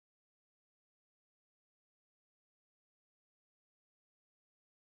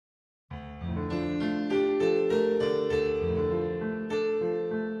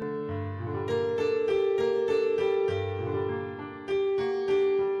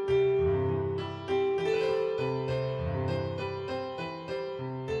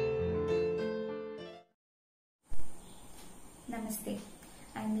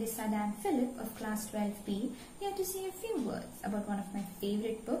Adam Phillip of Class 12B here to say a few words about one of my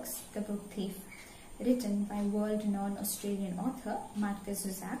favorite books, The Book Thief. Written by world-renowned Australian author Marcus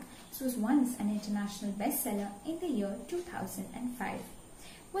Zusak, this was once an international bestseller in the year 2005.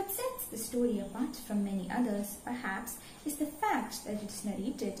 What sets the story apart from many others, perhaps, is the fact that it is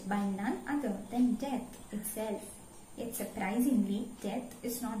narrated by none other than Death itself. Yet surprisingly, Death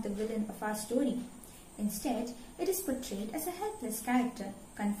is not the villain of our story. Instead, it is portrayed as a helpless character,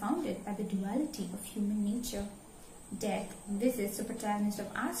 confounded by the duality of human nature. Death visits the protagonist of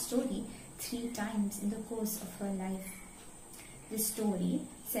our story 3 times in the course of her life. This story,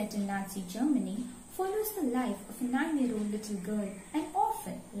 set in Nazi Germany, follows the life of a 9-year-old little girl, an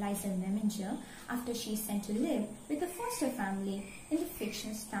orphan, Liesel Memminger, after she is sent to live with a foster family in the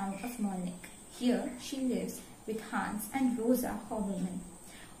fictitious town of Molnick. Here, she lives with Hans and Rosa Hoberman.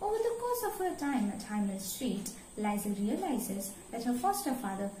 Over the course of her time at Heimel Street, Liesel realizes that her foster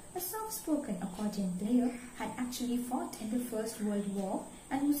father, a soft-spoken accordion player, had actually fought in the First World War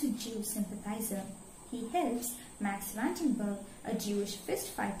and was a Jew sympathizer. He helps Max Vandenberg, a Jewish fist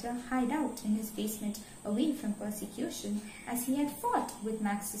fighter, hide out in his basement away from persecution as he had fought with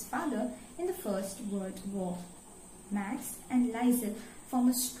Max's father in the First World War. Max and Liesel form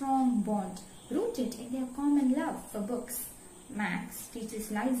a strong bond rooted in their common love for books. Max teaches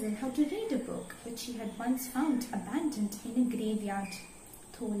Liesel how to read a book which she had once found abandoned in a graveyard.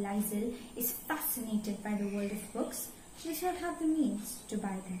 Though Liesel is fascinated by the world of books, she does not have the means to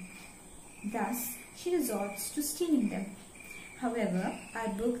buy them. Thus, she resorts to stealing them. However, our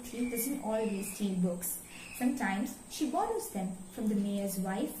book thief doesn't always steal books. Sometimes she borrows them from the mayor's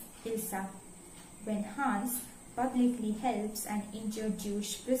wife, Ilsa. When Hans publicly helps an injured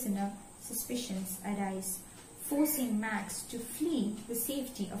Jewish prisoner, suspicions arise, forcing Max to flee the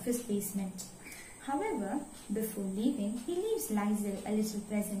safety of his basement. However, before leaving, he leaves Liesel a little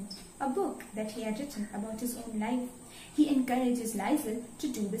present, a book that he had written about his own life. He encourages Liesel to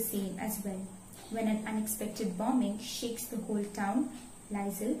do the same as well. When an unexpected bombing shakes the whole town,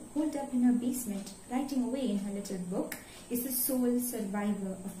 Liesel, holed up in her basement, writing away in her little book, is the sole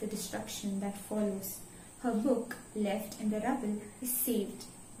survivor of the destruction that follows. Her book, left in the rubble, is saved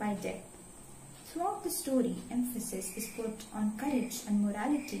by death. Throughout the story, emphasis is put on courage and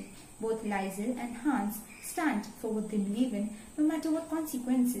morality. Both Liesel and Hans stand for what they believe in, no matter what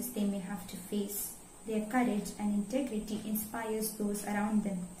consequences they may have to face. Their courage and integrity inspires those around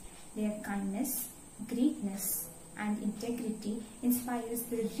them. Their kindness, greatness, and integrity inspires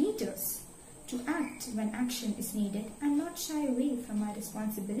the readers to act when action is needed and not shy away from our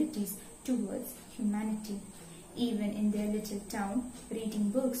responsibilities towards humanity. Even in their little town, reading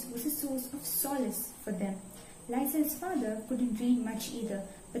books was a source of solace for them. Liesel's father couldn't read much either,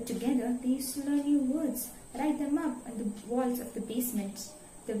 but together they used to learn new words, write them up on the walls of the basement.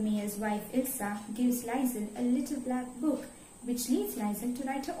 The mayor's wife Ilsa gives Liesel a little black book, which leads Liesel to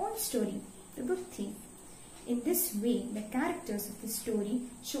write her own story, The Book Thief. In this way, the characters of the story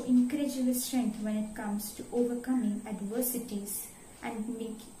show incredulous strength when it comes to overcoming adversities and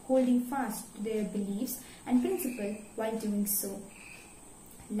holding fast to their beliefs and principle while doing so.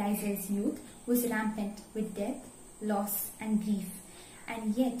 Liesel's youth was rampant with death, loss and grief.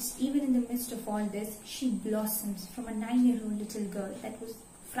 And yet, even in the midst of all this, she blossoms from a 9-year-old little girl that was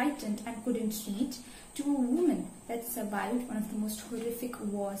frightened and couldn't read to a woman that survived one of the most horrific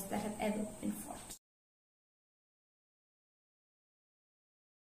wars that have ever been fought.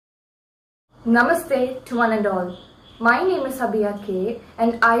 Namaste to one and all. My name is Abhiya K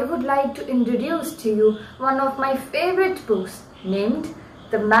and I would like to introduce to you one of my favorite books named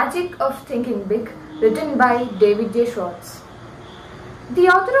The Magic of Thinking Big, written by David J. Schwartz. The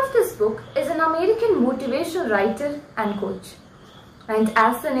author of this book is an American motivational writer and coach. And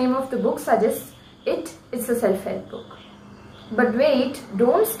as the name of the book suggests, it is a self-help book. But wait,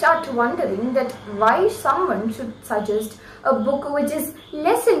 don't start wondering that why someone should suggest a book which is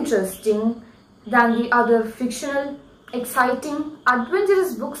less interesting than the other fictional, exciting,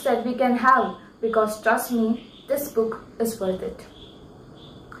 adventurous books that we can have, because trust me, this book is worth it.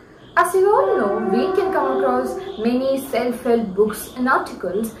 As you all know, we can come across many self-help books and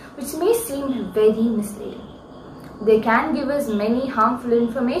articles which may seem very misleading. They can give us many harmful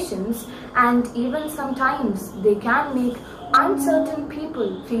informations, and even sometimes they can make uncertain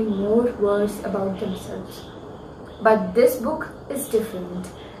people feel more worse about themselves. But this book is different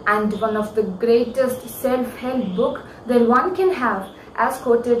and one of the greatest self-help book that one can have, as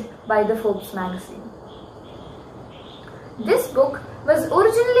quoted by the Forbes magazine. This book was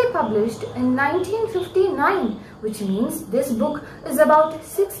originally published in 1959, which means this book is about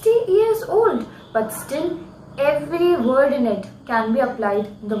 60 years old, but still every word in it can be applied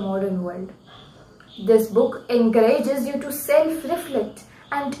in the modern world. This book encourages you to self-reflect,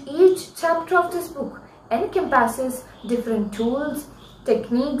 and each chapter of this book encompasses different tools,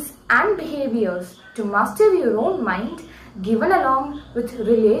 techniques and behaviors to master your own mind, given along with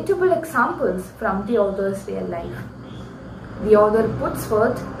relatable examples from the author's real life. The author puts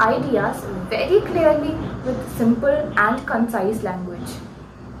forth ideas very clearly with simple and concise language.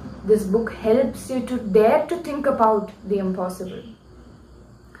 This book helps you to dare to think about the impossible.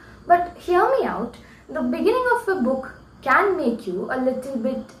 But hear me out, the beginning of a book can make you a little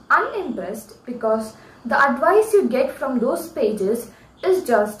bit unimpressed because the advice you get from those pages is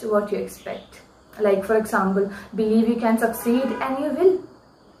just what you expect. Like, for example, believe you can succeed and you will.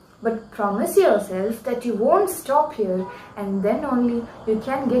 But promise yourself that you won't stop here, and then only you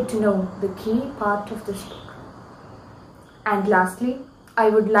can get to know the key part of this book. And lastly, I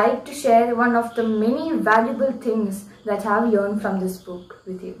would like to share one of the many valuable things that I have learned from this book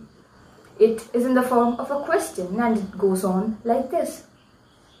with you. It is in the form of a question, and it goes on like this.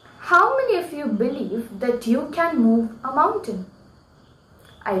 How many of you believe that you can move a mountain?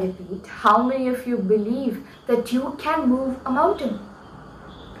 I repeat, how many of you believe that you can move a mountain?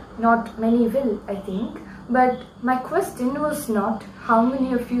 Not many will, I think, but my question was not how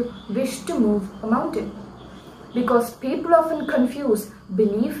many of you wish to move a mountain, because people often confuse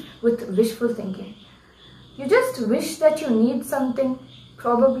belief with wishful thinking. You just wish that you need something,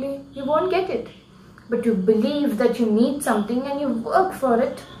 probably you won't get it, but you believe that you need something and you work for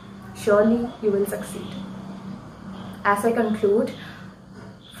it, surely you will succeed. As I conclude,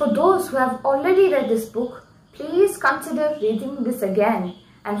 for those who have already read this book, please consider reading this again.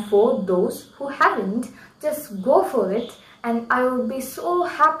 And for those who haven't, just go for it, and I would be so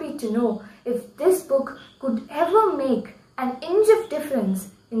happy to know if this book could ever make an inch of difference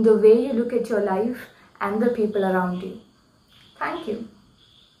in the way you look at your life and the people around you. Thank you.